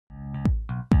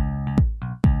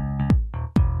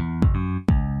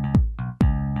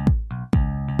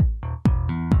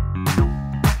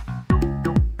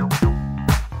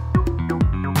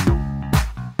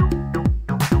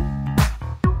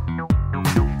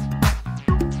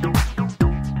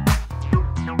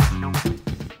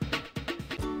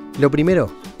Lo primero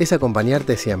es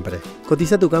acompañarte siempre.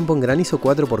 Cotiza tu campo en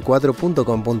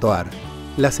granizo4x4.com.ar.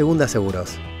 La Segunda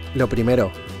Seguros. Lo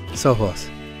primero sos vos.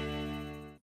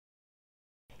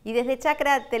 Y desde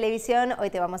Chacra Televisión hoy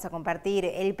te vamos a compartir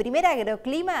el primer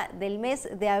agroclima del mes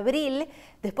de abril,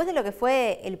 después de lo que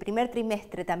fue el primer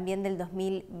trimestre también del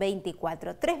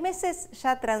 2024. 3 meses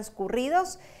ya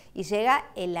transcurridos y llega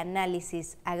el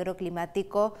análisis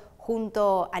agroclimático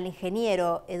junto al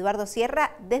ingeniero Eduardo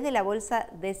Sierra desde la Bolsa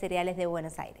de Cereales de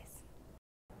Buenos Aires.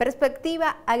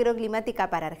 Perspectiva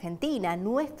agroclimática para Argentina,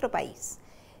 nuestro país.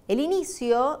 El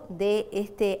inicio de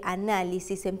este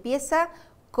análisis empieza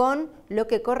con lo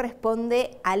que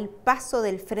corresponde al paso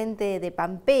del frente de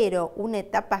Pampero, una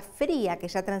etapa fría que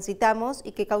ya transitamos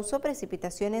y que causó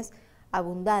precipitaciones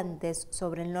abundantes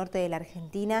sobre el norte de la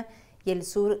Argentina y el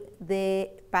sur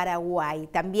de Paraguay,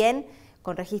 también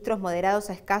con registros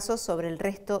moderados a escasos sobre el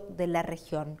resto de la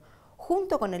región.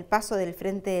 Junto con el paso del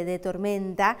frente de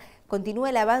tormenta,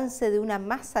 continúa el avance de una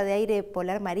masa de aire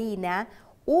polar marina,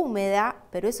 húmeda,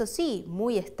 pero eso sí,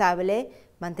 muy estable,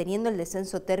 manteniendo el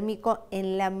descenso térmico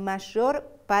en la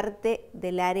mayor parte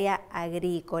del área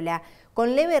agrícola,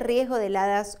 con leve riesgo de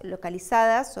heladas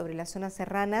localizadas sobre las zonas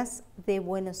serranas de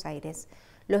Buenos Aires.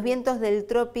 Los vientos del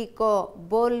trópico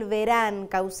volverán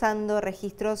causando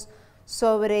registros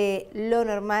sobre lo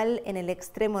normal en el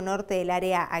extremo norte del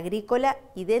área agrícola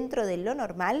y dentro de lo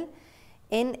normal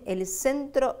en el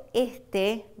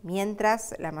centro-este,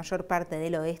 mientras la mayor parte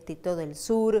del oeste y todo el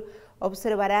sur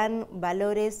observarán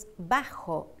valores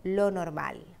bajo lo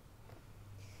normal.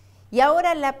 Y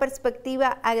ahora la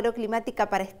perspectiva agroclimática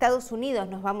para Estados Unidos.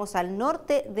 Nos vamos al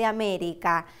norte de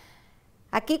América.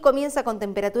 Aquí comienza con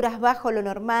temperaturas bajo lo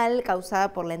normal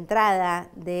causada por la entrada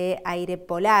de aire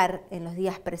polar en los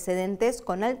días precedentes,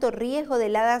 con alto riesgo de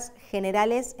heladas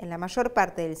generales en la mayor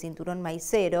parte del cinturón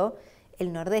maicero,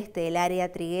 el nordeste del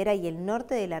área triguera y el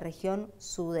norte de la región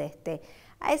sudeste.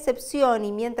 A excepción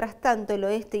y mientras tanto el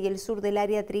oeste y el sur del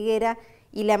área triguera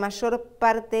y la mayor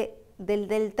parte del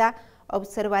delta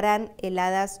observarán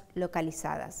heladas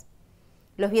localizadas.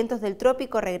 Los vientos del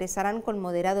trópico regresarán con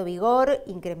moderado vigor,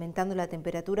 incrementando la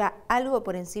temperatura algo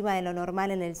por encima de lo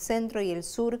normal en el centro y el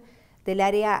sur del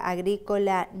área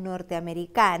agrícola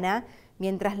norteamericana,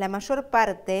 mientras la mayor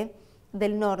parte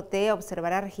del norte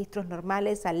observará registros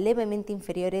normales a levemente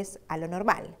inferiores a lo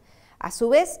normal. A su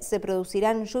vez, se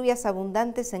producirán lluvias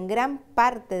abundantes en gran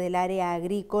parte del área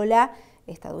agrícola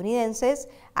estadounidenses,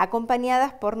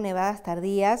 acompañadas por nevadas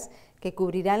tardías que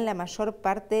cubrirán la mayor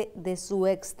parte de su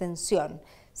extensión,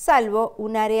 salvo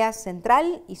un área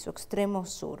central y su extremo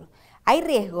sur. Hay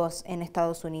riesgos en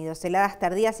Estados Unidos, heladas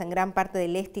tardías en gran parte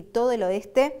del este y todo el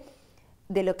oeste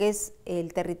de lo que es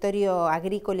el territorio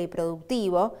agrícola y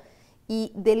productivo.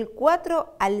 Y del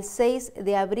 4 al 6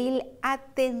 de abril,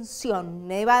 atención,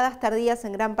 nevadas tardías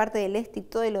en gran parte del este y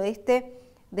todo el oeste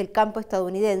del campo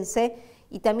estadounidense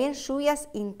y también lluvias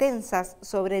intensas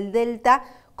sobre el delta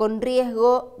con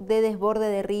riesgo de desborde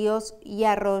de ríos y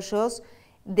arroyos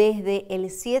desde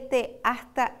el 7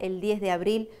 hasta el 10 de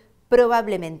abril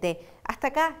probablemente. Hasta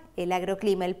acá el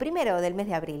agroclima, el primero del mes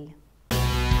de abril.